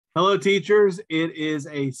Hello, teachers. It is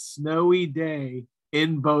a snowy day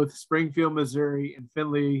in both Springfield, Missouri, and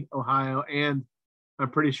Findlay, Ohio, and I'm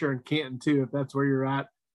pretty sure in Canton too, if that's where you're at.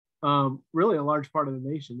 Really, a large part of the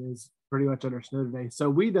nation is pretty much under snow today. So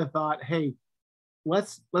we thought, hey,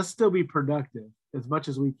 let's still be productive as much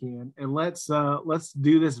as we can, and let's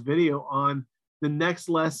do this video on the next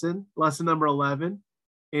lesson, lesson number 11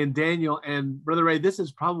 in Daniel. And Brother Ray, this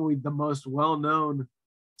is probably the most well-known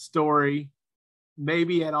story,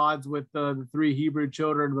 maybe at odds with the three Hebrew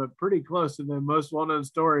children, but pretty close to the most well-known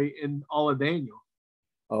story in all of Daniel.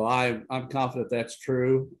 Oh, I'm confident that's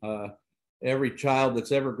true. Every child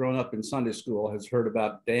that's ever grown up in Sunday school has heard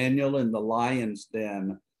about Daniel in the lion's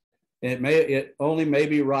den. It only may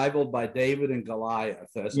be rivaled by David and Goliath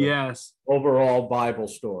as an overall Bible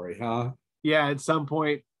story, huh? Yeah, at some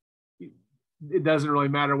point, it doesn't really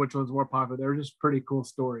matter which one's more popular. They're just pretty cool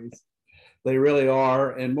stories. They really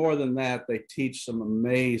are. And more than that, they teach some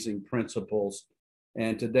amazing principles.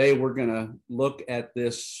 And today we're going to look at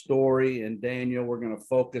this story in Daniel. We're going to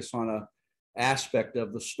focus on an aspect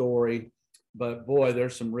of the story. But boy,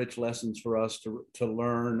 there's some rich lessons for us to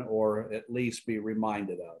learn, or at least be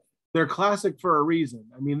reminded of. They're classic for a reason.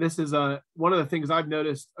 I mean, this is one of the things I've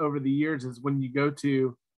noticed over the years is when you go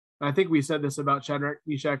to, I think we said this about Shadrach,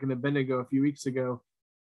 Meshach, and Abednego a few weeks ago,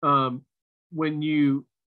 when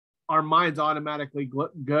our minds automatically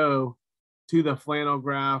go to the flannel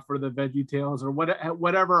graph or the Veggie Tales or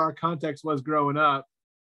whatever our context was growing up,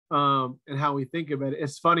 and how we think of it.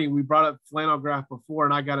 It's funny, we brought up flannel graph before,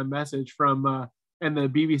 and I got a message from in the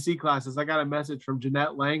BBC classes. I got a message from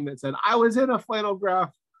Jeanette Lang that said I was in a flannel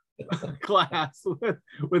graph class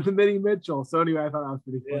with Minnie Mitchell. So anyway, I thought that was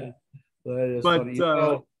pretty funny. Yeah, that is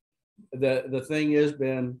funny. The thing is,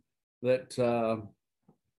 Ben, that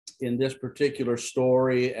in this particular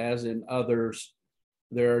story, as in others,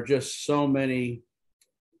 there are just so many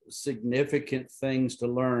significant things to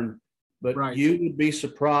learn. But you would be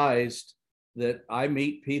surprised that I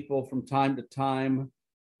meet people from time to time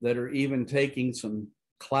that are even taking some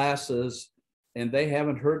classes, and they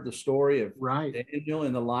haven't heard the story of Daniel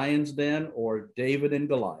in the lion's den or David and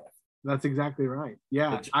Goliath. That's exactly right.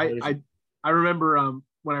 Yeah, I remember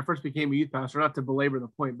when I first became a youth pastor, not to belabor the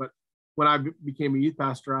point, but when I became a youth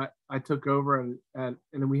pastor, I took over and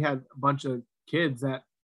then we had a bunch of kids that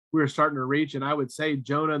we were starting to reach, and I would say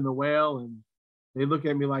Jonah and the whale, and they look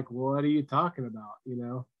at me like, what are you talking about? You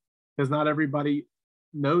know, because not everybody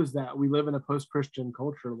knows that we live in a post-Christian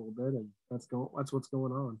culture a little bit, and that's what's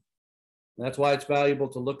going on. That's why it's valuable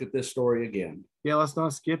to look at this story again. Yeah, let's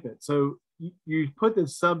not skip it. So you put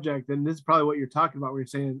this subject, and this is probably what you're talking about, where you're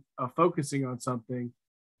saying focusing on something,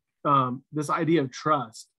 this idea of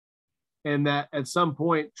trust, and that at some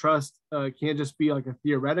point trust can't just be like a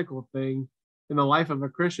theoretical thing. In the life of a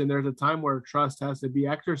Christian, there's a time where trust has to be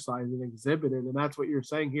exercised and exhibited, and that's what you're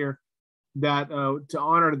saying here, that to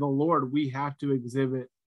honor the Lord, we have to exhibit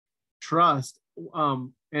trust.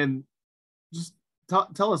 And just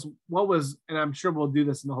tell us what was, and I'm sure we'll do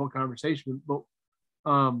this in the whole conversation, but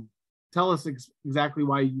tell us exactly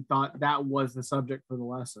why you thought that was the subject for the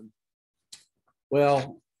lesson.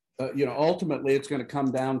 Well, ultimately it's going to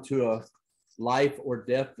come down to a life or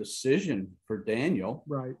death decision for Daniel.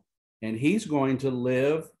 Right. And he's going to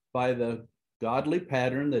live by the godly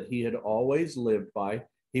pattern that he had always lived by.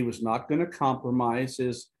 He was not going to compromise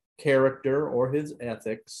his character or his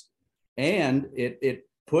ethics. And it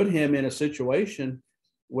put him in a situation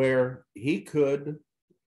where he could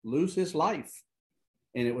lose his life.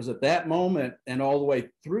 And it was at that moment and all the way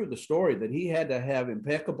through the story that he had to have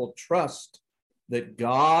impeccable trust that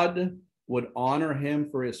God would honor him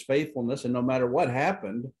for his faithfulness. And no matter what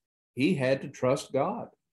happened, he had to trust God.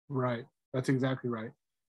 Right. That's exactly right.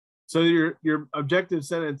 So your objective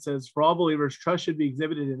sentence says, for all believers, trust should be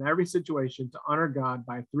exhibited in every situation to honor God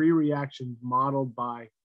by three reactions modeled by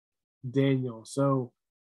Daniel. So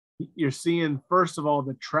you're seeing, first of all,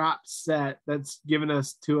 the trap set that's given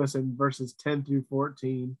to us in verses 10 through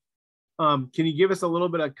 14. Can you give us a little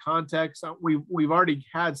bit of context? We've already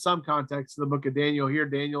had some context in the book of Daniel. Here,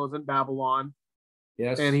 Daniel is in Babylon.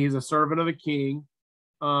 Yes. And he's a servant of a king.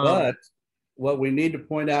 But what we need to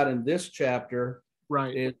point out in this chapter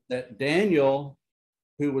is that Daniel,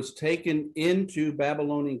 who was taken into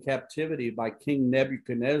Babylonian captivity by King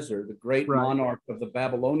Nebuchadnezzar, the great monarch of the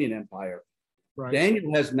Babylonian Empire,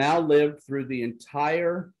 Daniel has now lived through the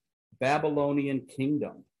entire Babylonian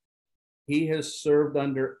kingdom. He has served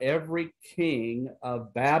under every king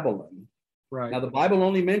of Babylon. Now, the Bible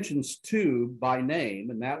only mentions two by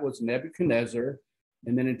name, and that was Nebuchadnezzar.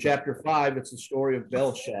 And then in chapter 5, it's the story of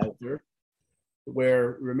Belshazzar.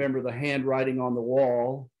 where, remember the handwriting on the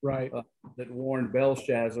wall, Right. that warned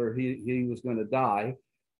Belshazzar he was going to die.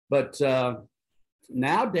 But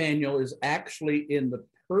now Daniel is actually in the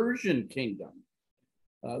Persian kingdom.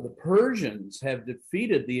 The Persians have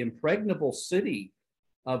defeated the impregnable city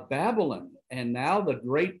of Babylon, and now the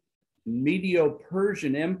great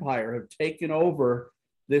Medo-Persian Empire have taken over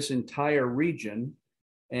this entire region.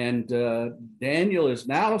 And Daniel is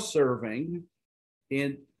now serving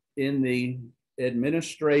in the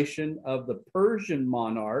administration of the Persian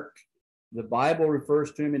monarch. The Bible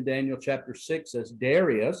refers to him in Daniel chapter 6 as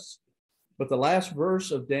Darius, but the last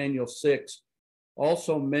verse of Daniel 6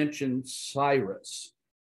 also mentions Cyrus.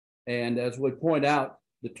 And as we point out,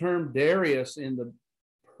 the term Darius in the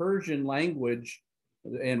Persian language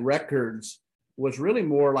and records was really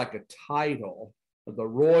more like a title, the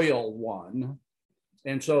royal one.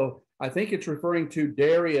 And so I think it's referring to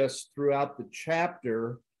Darius throughout the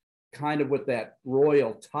chapter, kind of with that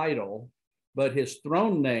royal title, but his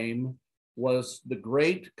throne name was the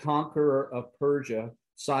great conqueror of Persia,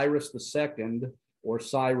 Cyrus II, or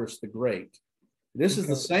Cyrus the Great. This is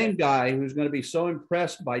the same guy who's going to be so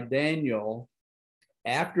impressed by Daniel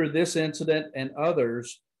after this incident and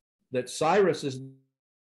others that Cyrus is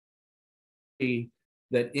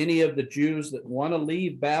that any of the Jews that want to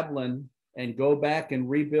leave Babylon and go back and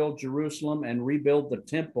rebuild Jerusalem and rebuild the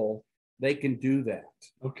temple, they can do that.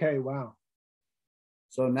 Okay, wow.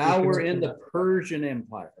 So now we're in the Persian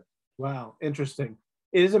Empire. Wow, interesting.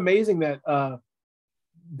 It is amazing that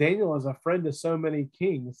Daniel is a friend to so many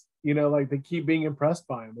kings, you know, like they keep being impressed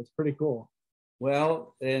by him. It's pretty cool.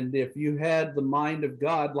 Well, and if you had the mind of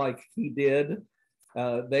God like he did,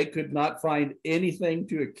 they could not find anything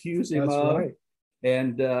to accuse him of. Right.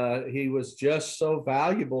 And he was just so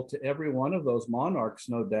valuable to every one of those monarchs,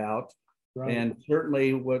 no doubt. Right. And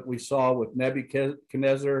certainly what we saw with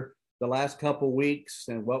Nebuchadnezzar the last couple of weeks,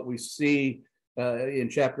 and what we see in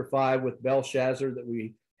chapter 5 with Belshazzar that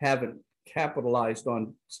we haven't capitalized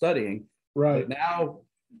on studying. Right. But now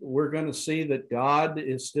we're going to see that God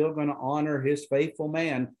is still going to honor his faithful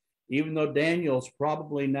man, even though Daniel's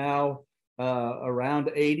probably now around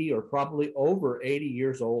 80 or probably over 80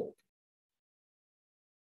 years old.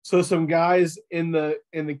 So some guys in the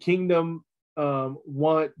kingdom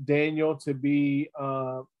want Daniel to be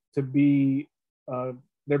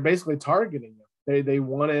they're basically targeting him. They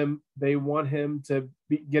want him to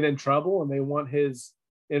get in trouble, and they want his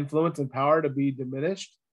influence and power to be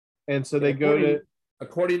diminished. And so they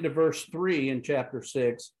according to verse 3 in chapter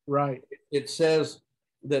 6, right, it says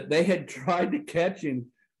that they had tried to catch him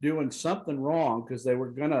doing something wrong because they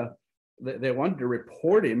wanted to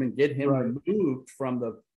report him and get him removed from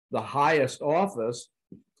the highest office.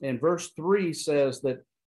 And verse 3 says that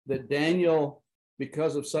Daniel,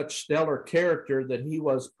 because of such stellar character, that he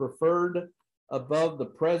was preferred above the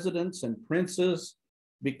presidents and princes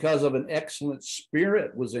because of an excellent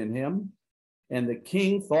spirit was in him. And the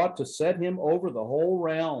king thought to set him over the whole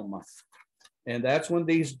realm. And that's when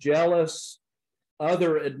these jealous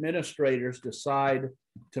other administrators decide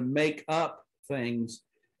to make up things.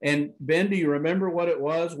 And Ben, do you remember what it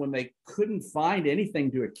was when they couldn't find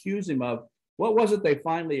anything to accuse him of? What was it they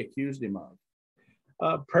finally accused him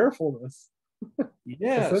of? Prayerfulness.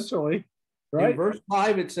 Yes. Essentially. Right. In verse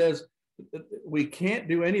 5, it says, we can't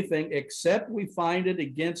do anything except we find it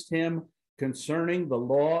against him concerning the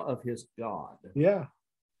law of his God. Yeah.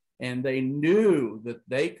 And they knew that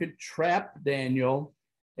they could trap Daniel,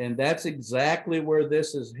 and that's exactly where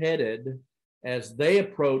this is headed as they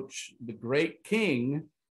approach the great king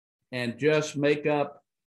and just make up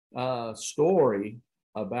a story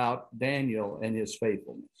about Daniel and his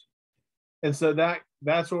faithfulness. And so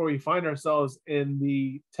that's where we find ourselves in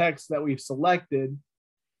the text that we've selected,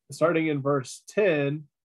 starting in verse 10.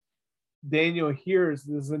 Daniel hears,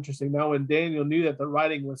 this is interesting. Now, when Daniel knew that the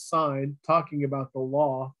writing was signed, talking about the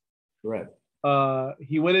law, right,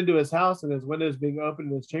 he went into his house, and his windows being opened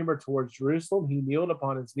in his chamber towards Jerusalem, he kneeled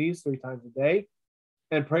upon his knees 3 times a day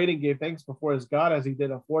and prayed and gave thanks before his God as he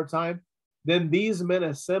did aforetime. Then these men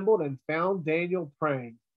assembled and found Daniel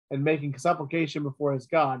praying and making supplication before his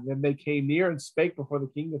God. Then they came near and spake before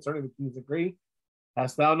the king concerning the king's decree.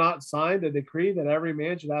 Hast thou not signed a decree that every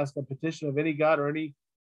man should ask a petition of any God or any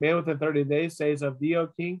man within 30 days, says of thee, O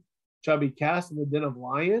king, shall be cast in the den of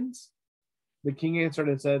lions? The king answered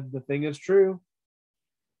and said, the thing is true,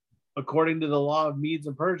 according to the law of Medes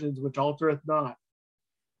and Persians, which altereth not.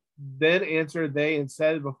 Then answered they and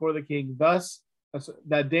said before the king, thus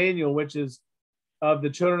that Daniel, which is of the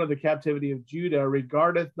children of the captivity of Judah,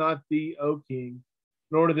 regardeth not thee, O king,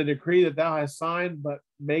 nor to the decree that thou hast signed, but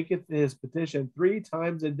maketh his petition 3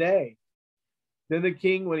 times a day. Then the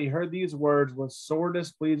king, when he heard these words, was sore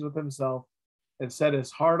displeased with himself and set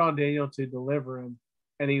his heart on Daniel to deliver him.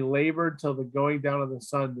 And he labored till the going down of the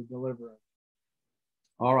sun to deliver him.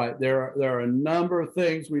 All right. There are a number of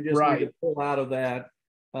things we just need to pull out of that.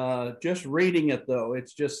 Just reading it, though,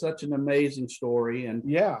 it's just such an amazing story. And,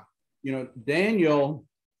 yeah, you know, Daniel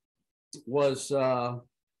was,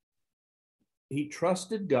 he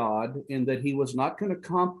trusted God in that he was not going to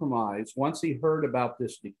compromise once he heard about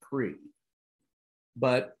this decree.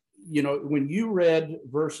 But, you know, when you read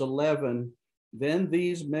verse 11, then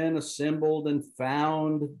these men assembled and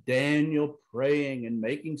found Daniel praying and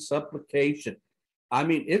making supplication. I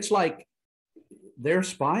mean, it's like they're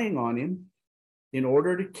spying on him in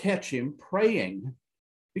order to catch him praying,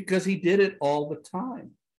 because he did it all the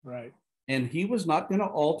time. Right. And he was not going to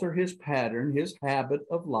alter his pattern, his habit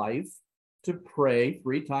of life, to pray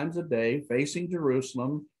 3 times a day, facing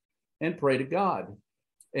Jerusalem, and pray to God.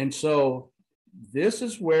 And so this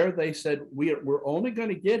is where they said, we're only going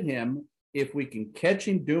to get him if we can catch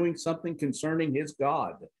him doing something concerning his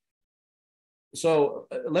God. So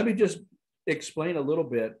let me just explain a little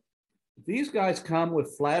bit. These guys come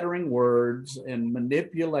with flattering words and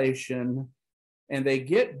manipulation, and they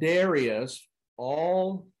get Darius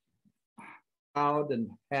all proud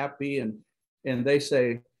and happy, and they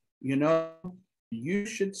say, you know, you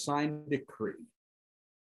should sign a decree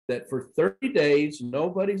that for 30 days,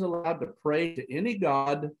 nobody's allowed to pray to any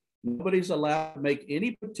god, nobody's allowed to make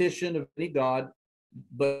any petition of any god,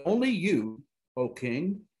 but only you, O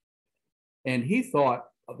king. And he thought,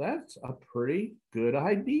 oh, that's a pretty good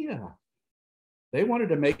idea. They wanted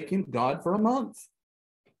to make him God for a month.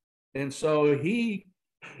 And so he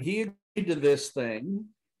agreed to this thing.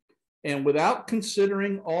 And without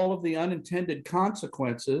considering all of the unintended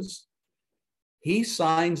consequences, he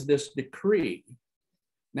signs this decree.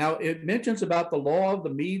 Now, it mentions about the law of the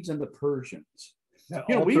Medes and the Persians. That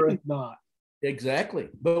altereth not. Exactly.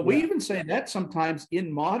 But we even say that sometimes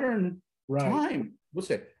in modern time. We'll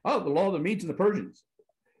say, oh, the law of the Medes and the Persians.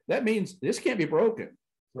 That means this can't be broken.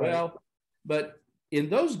 Right. Well, but in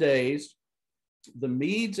those days, the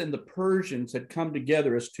Medes and the Persians had come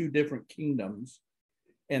together as 2 different kingdoms.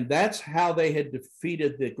 And that's how they had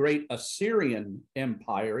defeated the great Assyrian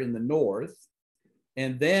Empire in the north.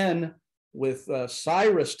 And then with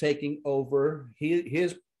Cyrus taking over,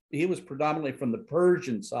 he was predominantly from the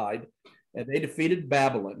Persian side, and they defeated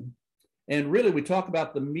Babylon. And really, we talk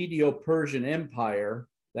about the Medo-Persian Empire.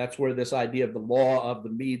 That's where this idea of the law of the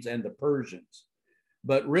Medes and the Persians.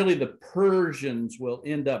 But really, the Persians will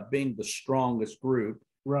end up being the strongest group.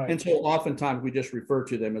 Right. And so oftentimes we just refer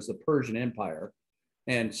to them as the Persian Empire,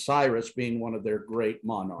 and Cyrus being one of their great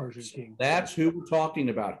monarchs. That's who we're talking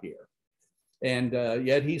about here. And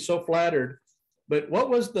yet he's so flattered. But what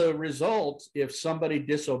was the result if somebody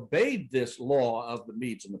disobeyed this law of the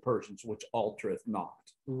Medes and the Persians, which altereth not?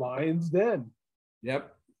 Lion's den.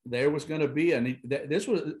 Yep. There was going to be, this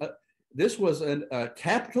was a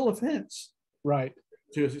capital offense. Right.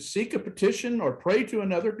 To seek a petition or pray to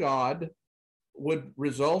another god would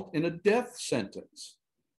result in a death sentence.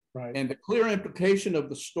 Right. And the clear implication of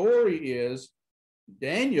the story is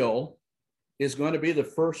Daniel is going to be the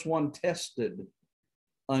first one tested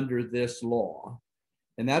under this law.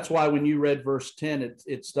 And that's why when you read verse 10,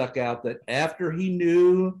 it stuck out that after he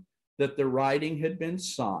knew that the writing had been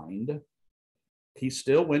signed, he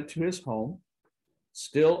still went to his home,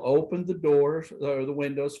 still opened the doors or the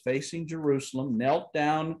windows facing Jerusalem, knelt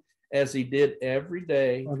down as he did every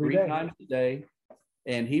day, 3 times a day,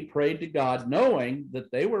 and he prayed to God, knowing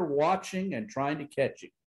that they were watching and trying to catch him.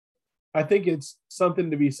 I think it's something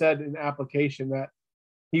to be said in application that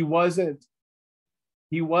he wasn't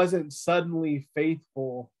suddenly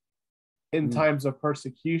faithful in times of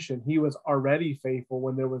persecution. He was already faithful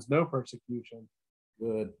when there was no persecution.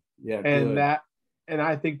 Good. Yeah. And good. And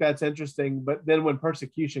I think that's interesting. But then when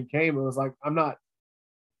persecution came, it was like, I'm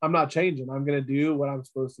not changing. I'm going to do what I'm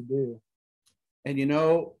supposed to do. And you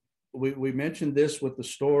know, we mentioned this with the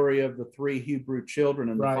story of the 3 Hebrew children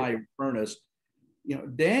in the fiery furnace. You know,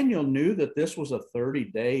 Daniel knew that this was a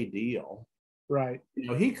 30-day deal. Right. You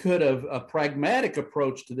know, he could have a pragmatic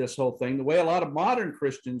approach to this whole thing. The way a lot of modern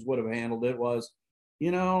Christians would have handled it was,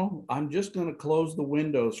 you know, I'm just going to close the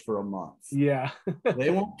windows for a month. Yeah.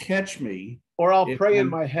 They won't catch me. Or I'll pray in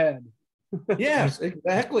my head. Yes,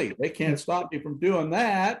 exactly. They can't stop me from doing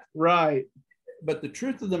that. Right. But the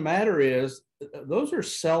truth of the matter is, those are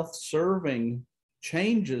self-serving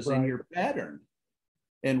changes in your pattern.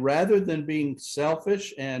 And rather than being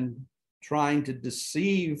selfish and trying to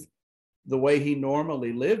deceive the way he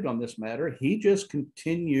normally lived on this matter, he just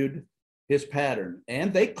continued his pattern,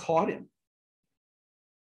 and they caught him.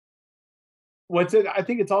 I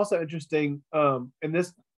think it's also interesting, and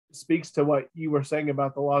this speaks to what you were saying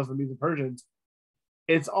about the laws of the Medes and Persians.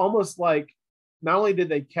 It's almost like not only did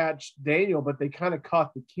they catch Daniel, but they kind of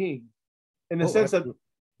caught the king in the sense that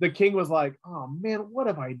the king was like, oh man, what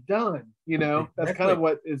have I done? You know, that's kind of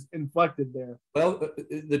what is inflected there. Well,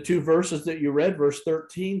 the two verses that you read, verse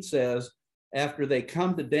 13 says, after they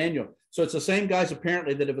come to Daniel. So it's the same guys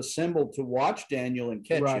apparently that have assembled to watch Daniel and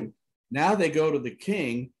catch him. Now they go to the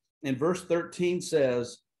king, and verse 13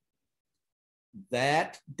 says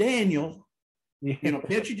that Daniel, you know,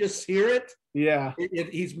 can't you just hear it? Yeah.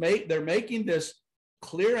 They're making this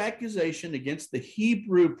clear accusation against the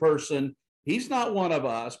Hebrew person. He's not one of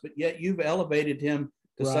us, but yet you've elevated him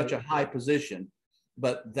to such a high position.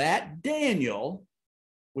 But that Daniel,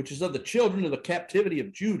 which is of the children of the captivity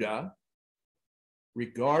of Judah,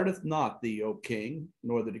 regardeth not thee, O king,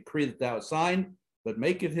 nor the decree that thou hast signed, but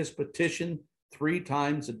maketh his petition 3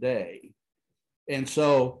 times a day. And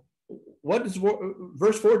so what does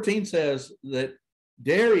verse 14 says that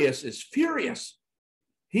Darius is furious.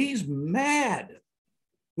 He's mad.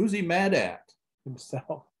 Who's he mad at?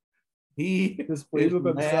 Himself. He is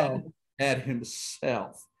mad at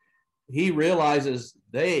himself. He realizes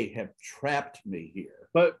they have trapped me here.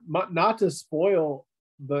 But not to spoil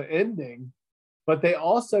the ending, but they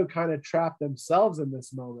also kind of trap themselves in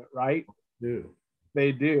this moment, right?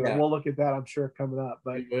 They do. Yeah. And we'll look at that, I'm sure, coming up.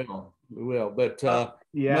 But we will. But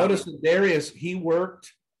notice that Darius, he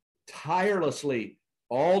worked tirelessly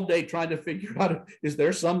all day trying to figure out, is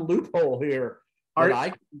there some loophole here that I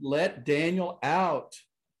can let Daniel out?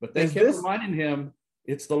 But they kept reminding him,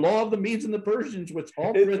 it's the law of the Medes and the Persians, which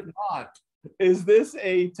altereth not. Is this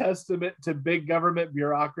a testament to big government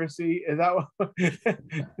bureaucracy? Is that what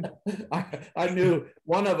I knew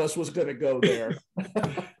one of us was going to go there.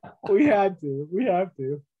 We have to.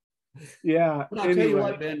 Yeah. But I'll tell you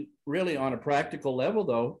what, Ben, really on a practical level,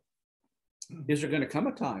 though, is there going to come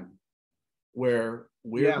a time where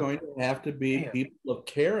we're going to have to be people of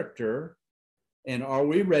character? And are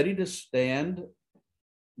we ready to stand?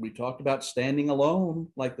 We talked about standing alone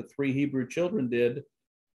like the 3 Hebrew children did.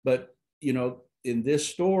 But, you know, in this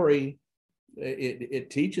story, it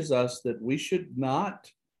teaches us that we should not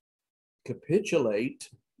capitulate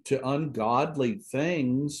to ungodly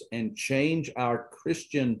things and change our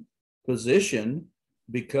Christian position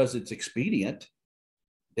because it's expedient.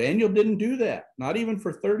 Daniel didn't do that, not even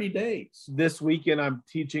for 30 days. This weekend, I'm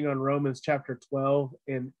teaching on Romans chapter 12,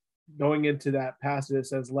 and going into that passage, it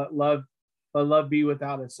says, let love be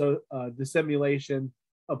without dissimulation,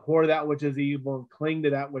 abhor that which is evil, and cling to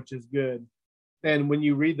that which is good. And when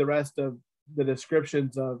you read the rest of the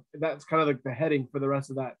descriptions of, that's kind of like the heading for the rest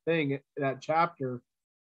of that thing, that chapter,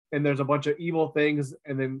 and there's a bunch of evil things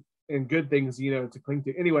and good things, you know, to cling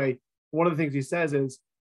to. Anyway, one of the things he says is,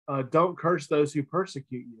 don't curse those who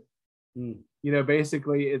persecute you. You know,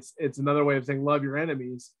 basically it's another way of saying love your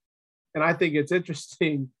enemies. And I think it's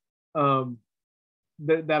interesting,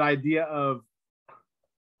 that idea of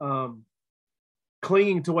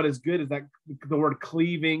clinging to what is good, is that the word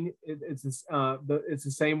cleaving, it's the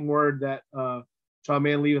same word that shall a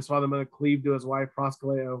man leave his father and mother, cleave to his wife,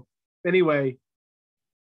 proskaleo. Anyway,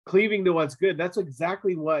 cleaving to what's good, that's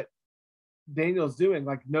exactly what Daniel's doing.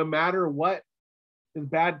 Like, no matter what is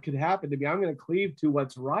bad could happen to me, I'm going to cleave to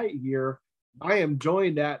what's right here. I am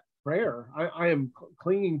joined at prayer. I am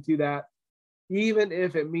clinging to that, even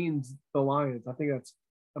if it means the lions. I think that's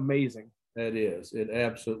amazing. It is. It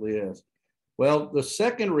absolutely is. Well, the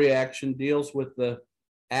second reaction deals with the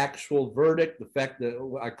actual verdict, the fact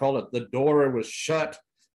that I call it the door was shut,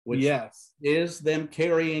 which is them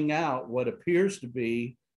carrying out what appears to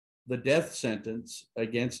be the death sentence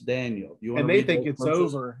against Daniel. And they think it's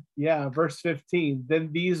over. Yeah, verse 15.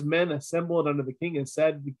 Then these men assembled unto the king and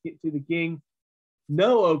said to the king,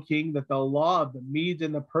 know, O king, that the law of the Medes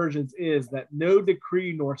and the Persians is that no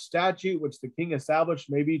decree nor statute which the king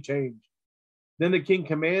established may be changed. Then the king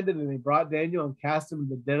commanded, and they brought Daniel and cast him in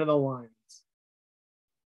the den of the lions.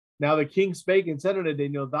 Now the king spake and said unto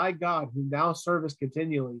Daniel, thy God, whom thou servest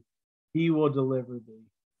continually, he will deliver thee.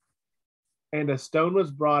 And a stone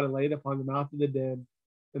was brought and laid upon the mouth of the den,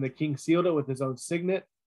 and the king sealed it with his own signet,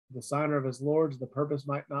 the signer of his lords, the purpose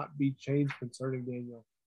might not be changed concerning Daniel.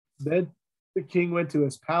 Then the king went to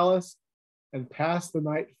his palace and passed the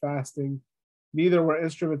night fasting. Neither were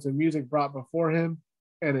instruments of music brought before him,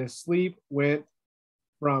 and his sleep went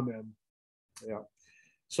from him. Yeah.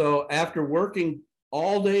 So after working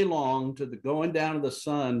all day long to the going down of the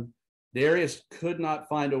sun, Darius could not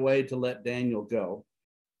find a way to let Daniel go.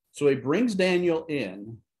 So he brings Daniel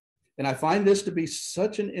in, and I find this to be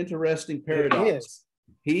such an interesting paradox.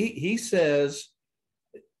 He says,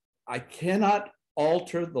 I cannot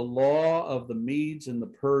alter the law of the Medes and the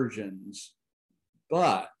Persians,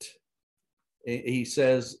 but he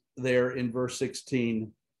says there in verse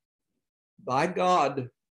 16, thy God,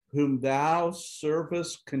 whom thou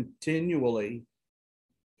servest continually,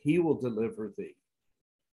 he will deliver thee.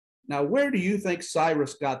 Now, where do you think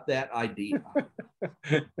Cyrus got that idea?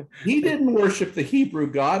 He didn't worship the Hebrew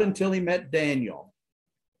God until he met Daniel.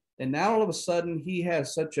 And now all of a sudden he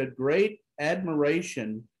has such a great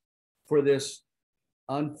admiration for this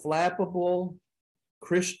unflappable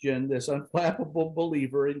Christian, this unflappable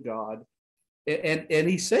believer in God. And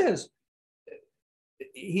he says,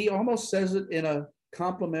 he almost says it in a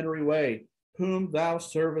complimentary way, whom thou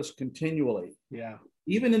servest continually. Yeah.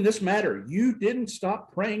 Even in this matter, you didn't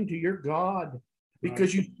stop praying to your God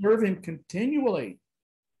because you serve him continually.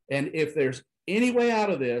 And if there's any way out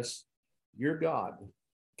of this, your God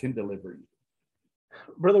can deliver you.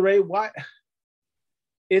 Brother Ray, why?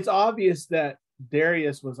 It's obvious that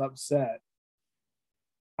Darius was upset.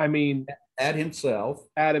 I mean, at himself,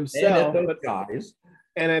 and at those guys,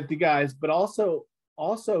 and at the guys, but also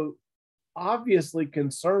obviously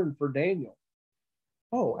concerned for Daniel.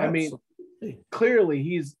 Oh, absolutely. I mean, clearly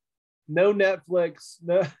he's no Netflix,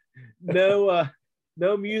 no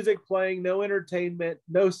music playing, no entertainment,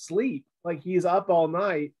 no sleep. Like he's up all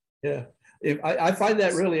night. Yeah. I find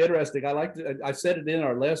that really interesting. I said it in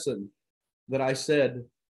our lesson that I said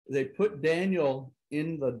they put Daniel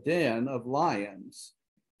in the den of lions.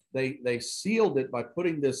 They sealed it by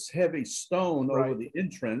putting this heavy stone over the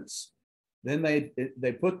entrance. Then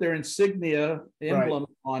they put their insignia emblem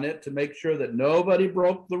on it to make sure that nobody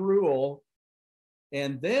broke the rule.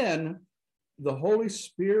 And then the Holy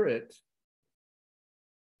Spirit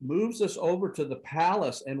moves us over to the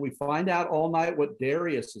palace and we find out all night what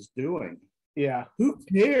Darius is doing. Yeah. Who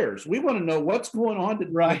cares? We want to know what's going on to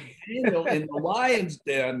Daniel in the lion's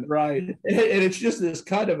den. Right. And it's just this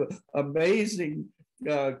kind of amazing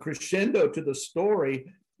crescendo to the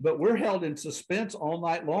story, but we're held in suspense all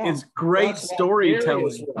night long. It's great storytelling.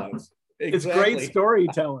 Exactly. It's great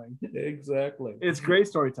storytelling. Exactly. It's great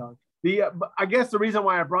storytelling. I guess the reason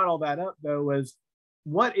why I brought all that up though was,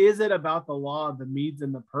 what is it about the law of the Medes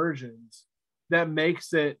and the Persians that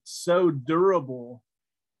makes it so durable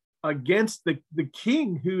against the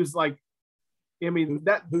king who's like, I mean,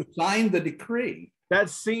 who signed the decree? That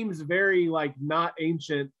seems very like not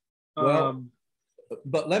ancient. Well,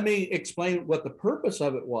 but let me explain what the purpose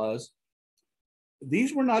of it was.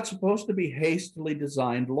 These were not supposed to be hastily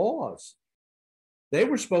designed laws. They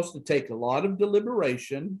were supposed to take a lot of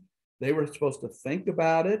deliberation. They were supposed to think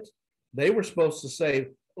about it. They were supposed to say,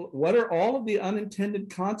 what are all of the unintended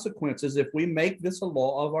consequences if we make this a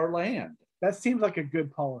law of our land? That seems like a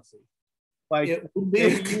good policy. Like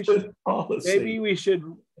maybe we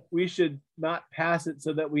should not pass it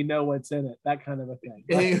so that we know what's in it. That kind of a thing.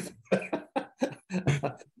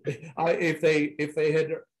 If they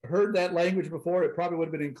had heard that language before, it probably would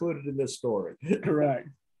have been included in this story. Correct.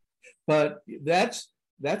 But that's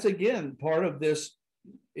again part of this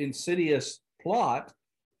insidious plot,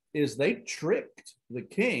 is they tricked the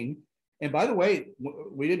king. And by the way,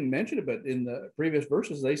 we didn't mention it, but in the previous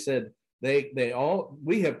verses they said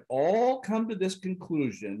we have all come to this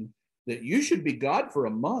conclusion that you should be God for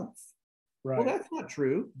a month. Right. Well, that's not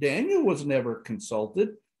true. Daniel was never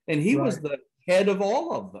consulted, and he was the head of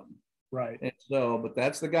all of them. Right. And so, but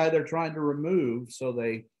that's the guy they're trying to remove. So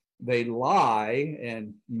they lie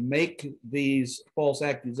and make these false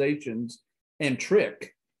accusations and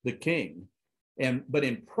trick the king. But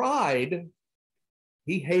in pride,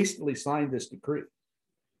 he hastily signed this decree.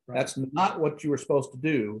 Right. That's not what you were supposed to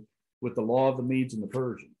do with the law of the Medes and the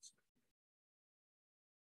Persians.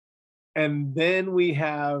 And then we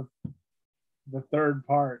have the third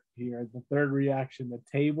part here, the third reaction. The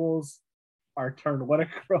tables are turned. What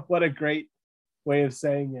a great way of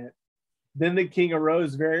saying it. Then the king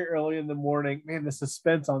arose very early in the morning. Man, the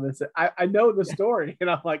suspense on this. I know the story, and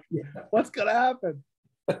I'm like, what's going to happen?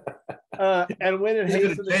 And when it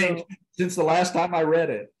hasn't since the last time I read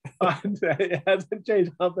it. It hasn't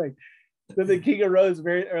changed nothing. Then the king arose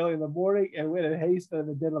very early in the morning and went in haste into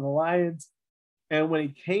the den of the lions. And when he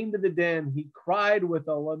came to the den, he cried with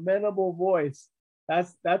a lamentable voice.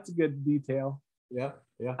 That's a good detail. Yeah.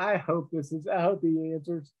 I hope he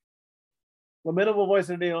answers. Lamentable voice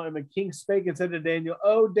of Daniel, and the king spake and said to Daniel,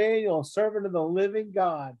 O Daniel, servant of the living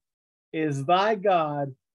God, is thy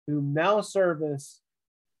God, whom thou servest,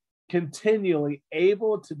 continually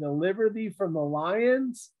able to deliver thee from the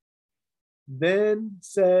lions? Then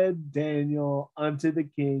said Daniel unto the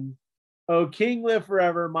king, O king, live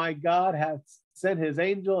forever. My God hath sent his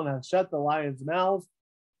angel and hath shut the lions' mouths,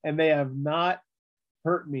 and they have not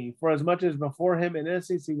hurt me. For as much as before him in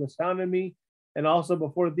innocency was found in me, and also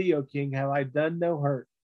before thee, O king, have I done no hurt.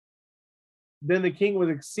 Then the king was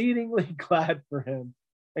exceedingly glad for him,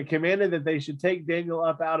 and commanded that they should take Daniel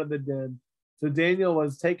up out of the den. So Daniel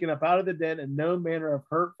was taken up out of the den, and no manner of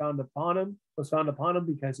hurt was found upon him,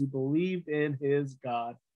 because he believed in his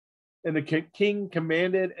God. And the king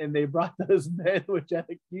commanded, and they brought those men which had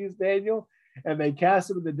accused Daniel, and they cast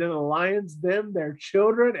them in the den of the lions, them, their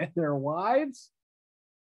children, and their wives.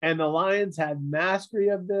 And the lions had mastery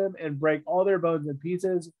of them, and brake all their bones in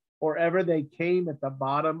pieces, or ever they came at the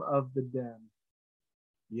bottom of the den.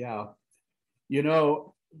 Yeah. You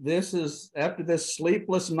know, this is after this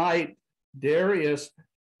sleepless night, Darius,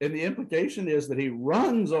 and the implication is that he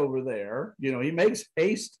runs over there. You know, he makes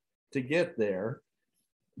haste to get there.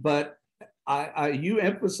 But you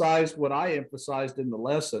emphasized what I emphasized in the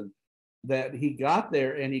lesson, that he got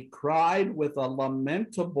there and he cried with a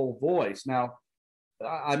lamentable voice. Now,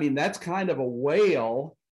 I mean, that's kind of a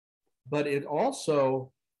wail, but it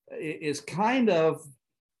also is kind of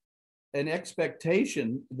an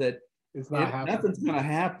expectation that nothing's going to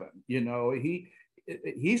happen. You know,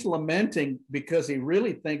 he's lamenting because he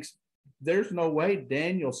really thinks there's no way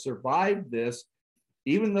Daniel survived this,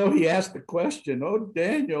 even though he asked the question, "Oh,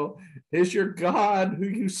 Daniel, is your God who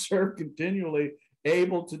you serve continually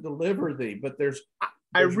able to deliver thee?" But there's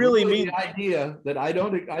really mean the idea that I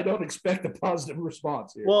don't expect a positive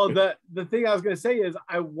response here. Well, the thing I was going to say is,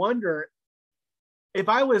 I wonder if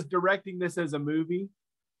I was directing this as a movie,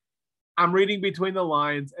 I'm reading between the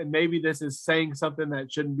lines, and maybe this is saying something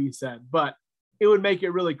that shouldn't be said, but it would make it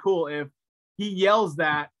really cool if he yells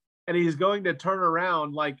that and he's going to turn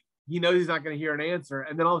around like he knows he's not going to hear an answer,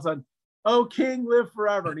 and then all of a sudden, "Oh, king, live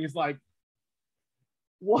forever," and he's like,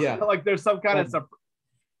 "What?" Yeah. Like there's some kind of.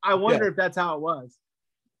 I wonder if that's how it was.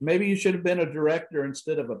 Maybe you should have been a director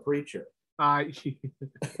instead of a preacher.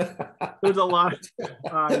 There's a lot.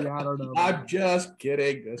 Yeah, I don't know. I'm just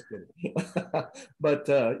kidding. But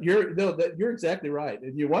you're exactly right,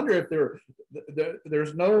 and you wonder if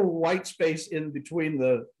there's no white space in between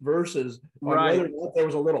the verses, right? Whether or not there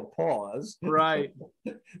was a little pause, right?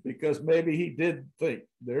 Because maybe he did think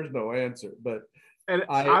there's no answer. But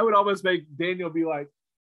I would almost make Daniel be like,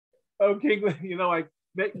 "Oh, king," you know, like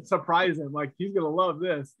surprise him, like he's gonna love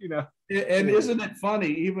this, you know. And isn't it funny,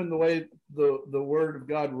 even the way the word of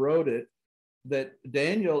God wrote it, that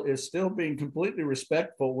Daniel is still being completely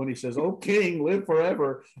respectful when he says, "Oh, king, live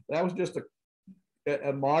forever." That was just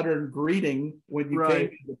a modern greeting when you came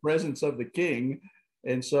to the presence of the king.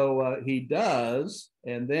 And so he does,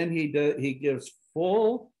 and then he gives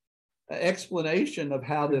full explanation of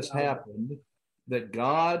how this happened, that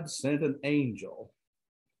God sent an angel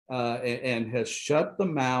and has shut the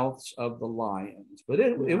mouths of the lions. But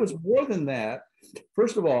it was more than that.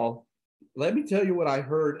 First of all, let me tell you what I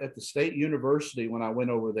heard at the State University when I went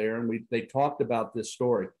over there, and they talked about this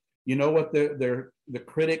story. You know what the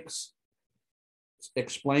critics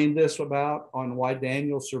explained this about, on why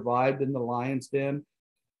Daniel survived in the lion's den?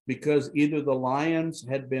 Because either the lions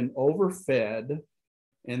had been overfed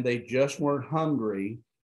and they just weren't hungry,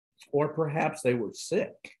 or perhaps they were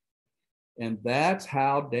sick. And that's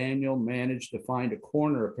how Daniel managed to find a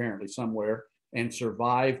corner, apparently somewhere, and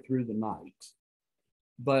survive through the night.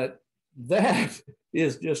 But that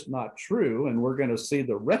is just not true, and we're going to see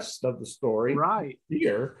the rest of the story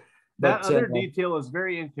here. That other detail is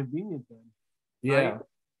very inconvenient then. Yeah, right?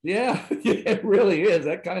 Yeah, it really is.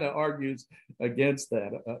 That kind of argues against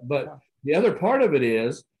that. But the other part of it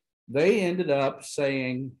is they ended up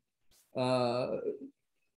saying, they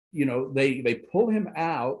pull him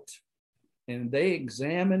out and they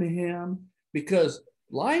examine him, because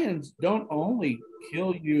lions don't only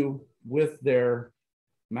kill you with their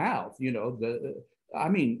mouth.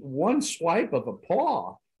 One swipe of a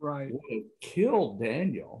paw would have killed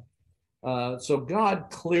Daniel. So God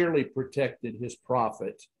clearly protected his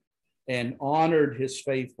prophet and honored his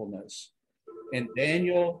faithfulness. And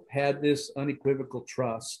Daniel had this unequivocal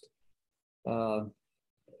trust. One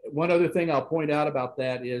other thing I'll point out about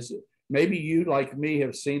that is, maybe you, like me,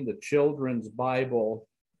 have seen the children's Bible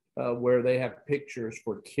where they have pictures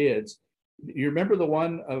for kids. You remember the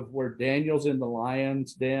one of where Daniel's in the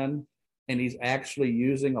lion's den and he's actually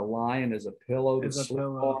using a lion as a pillow to sleep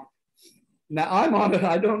on? Now, I'm on it.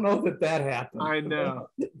 I don't know that happened. I know.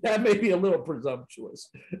 That may be a little presumptuous,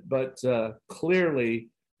 but clearly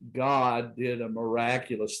God did a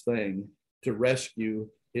miraculous thing to rescue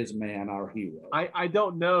his man, our hero. I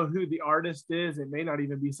don't know who the artist is. It may not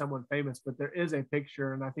even be someone famous, but there is a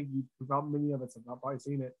picture, and I think many of us have probably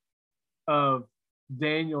seen it, of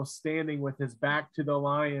Daniel standing with his back to the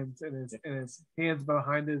lions and his hands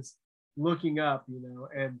behind his looking up,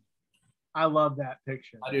 and I love that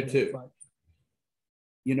picture. I do too.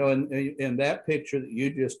 In that picture that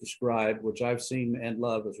you just described, which I've seen and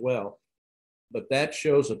love as well, but that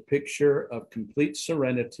shows a picture of complete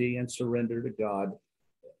serenity and surrender to God,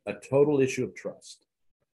 a total issue of trust.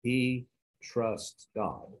 He trusts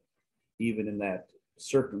God, even in that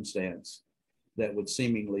circumstance that would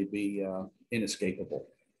seemingly be inescapable.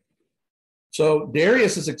 So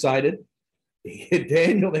Darius is excited.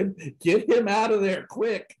 Daniel, get him out of there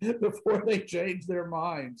quick before they change their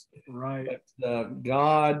minds. Right. But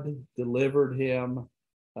God delivered him,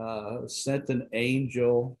 sent an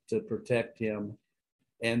angel to protect him.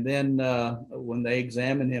 And then when they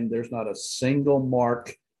examined him, there's not a single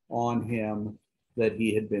mark on him that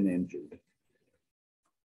he had been injured.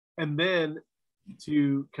 And then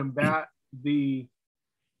to combat the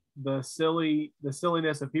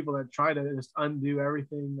silliness of people that try to just undo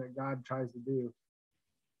everything that God tries to do.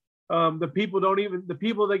 The people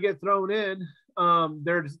that get thrown in,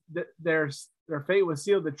 their fate was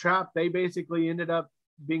sealed. The trap, they basically ended up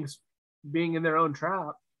being in their own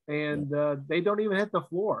trap, and they don't even hit the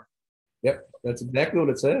floor. Yep, that's exactly what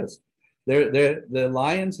it says. The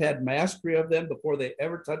lions had mastery of them before they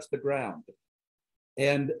ever touched the ground.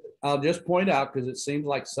 And I'll just point out, because it seems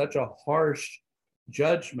like such a harsh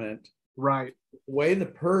judgment, right? The way the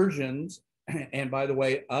Persians, and by the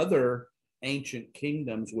way, other ancient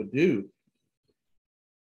kingdoms would do,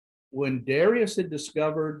 when Darius had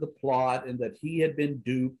discovered the plot and that he had been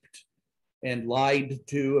duped and lied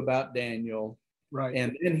to about Daniel, right?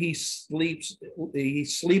 And then he's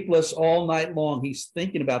sleepless all night long. He's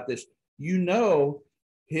thinking about this.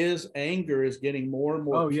 His anger is getting more and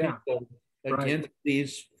more against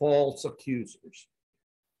these false accusers.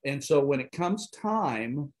 And so when it comes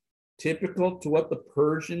time, typical to what the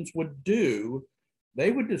Persians would do, they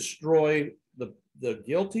would destroy the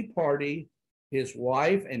guilty party, his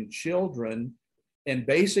wife and children, and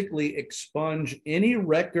basically expunge any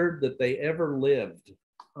record that they ever lived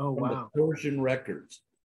from the Persian records.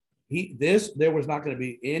 There was not going to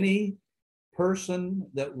be any person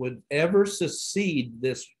that would ever succeed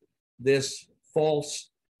this false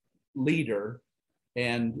leader,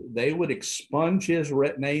 and they would expunge his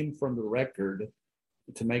name from the record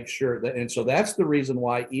to make sure that, and so that's the reason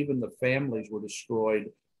why even the families were destroyed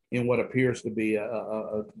in what appears to be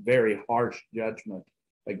a very harsh judgment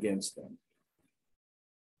against them.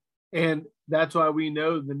 And that's why we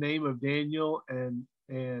know the name of Daniel and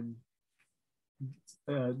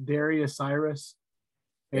Darius, Cyrus,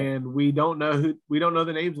 and we don't know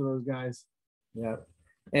the names of those guys. Yeah,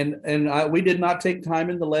 and we did not take time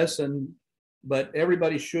in the lesson, but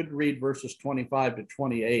everybody should read verses 25 to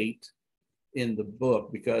 28 in the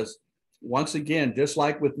book, because once again, just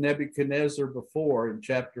like with Nebuchadnezzar before in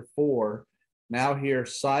chapter 4, now here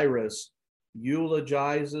Cyrus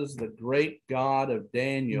eulogizes the great God of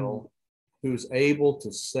Daniel, who's able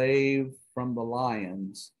to save from the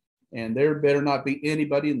lions. And there better not be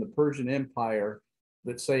anybody in the Persian Empire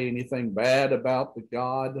that say anything bad about the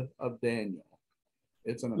God of Daniel.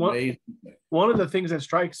 It's an amazing thing. One of the things that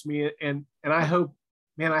strikes me, and I hope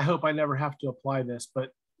I never have to apply this,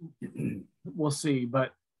 but we'll see.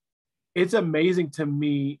 But it's amazing to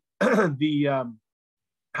me how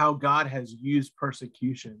God has used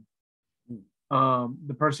persecution,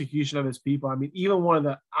 the persecution of his people. I mean, even one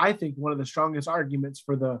of the strongest arguments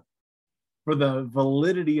for the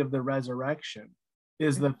validity of the resurrection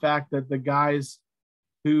is the fact that the guys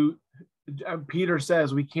who Peter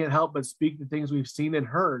says we can't help but speak the things we've seen and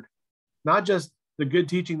heard, not just the good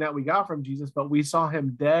teaching that we got from Jesus, but we saw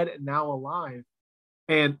him dead and now alive.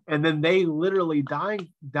 And then they literally died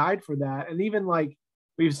for that. And even like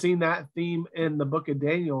we've seen that theme in the book of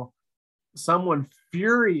Daniel, someone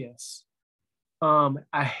furious,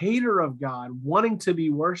 a hater of God, wanting to be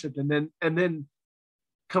worshiped, and then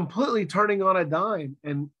completely turning on a dime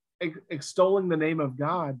and extolling the name of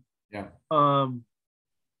God. Yeah.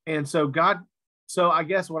 And so I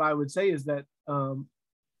guess what I would say is that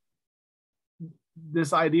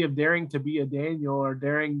this idea of daring to be a Daniel or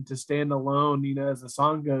daring to stand alone, as the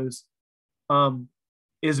song goes,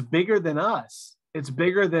 is bigger than us. It's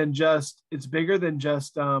bigger than just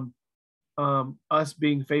us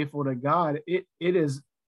being faithful to God. It's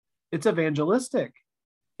evangelistic.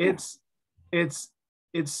 It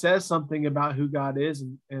says something about who God is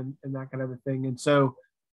and that kind of a thing. And so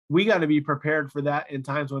we got to be prepared for that in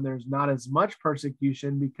times when there's not as much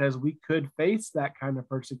persecution, because we could face that kind of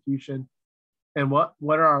persecution. And what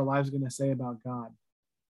are our lives going to say about God?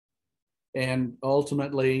 And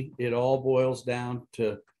ultimately, it all boils down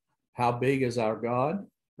to how big is our God?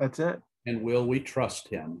 That's it. And will we trust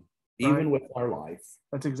him even with our life.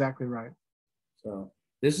 That's exactly right. So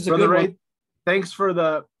this is Brother a good Ray, one.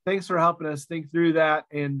 thanks for helping us think through that.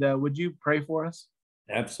 And would you pray for us?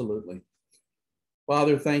 Absolutely.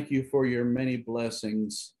 Father, thank you for your many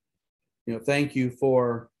blessings. Thank you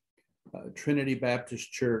for Trinity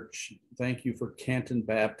Baptist Church. Thank you for Canton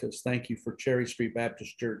Baptist. Thank you for Cherry Street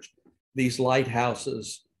Baptist Church. These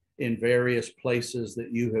lighthouses in various places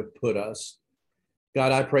that you have put us.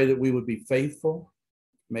 God, I pray that we would be faithful.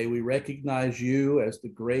 May we recognize you as the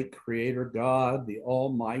great creator God, the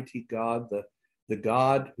almighty God, the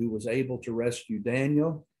God who was able to rescue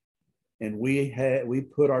Daniel. And we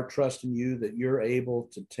put our trust in you that you're able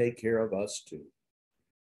to take care of us too.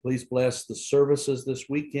 Please bless the services this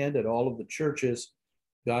weekend at all of the churches.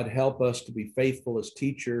 God, help us to be faithful as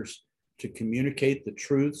teachers to communicate the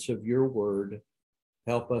truths of your word.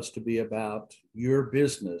 Help us to be about your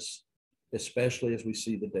business, especially as we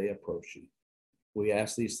see the day approaching. We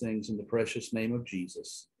ask these things in the precious name of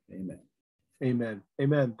Jesus. Amen. Amen.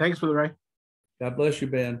 Amen. Thanks, Brother Ray. God bless you,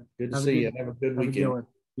 Ben. Good to see you. Have a good weekend.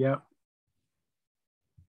 Yeah.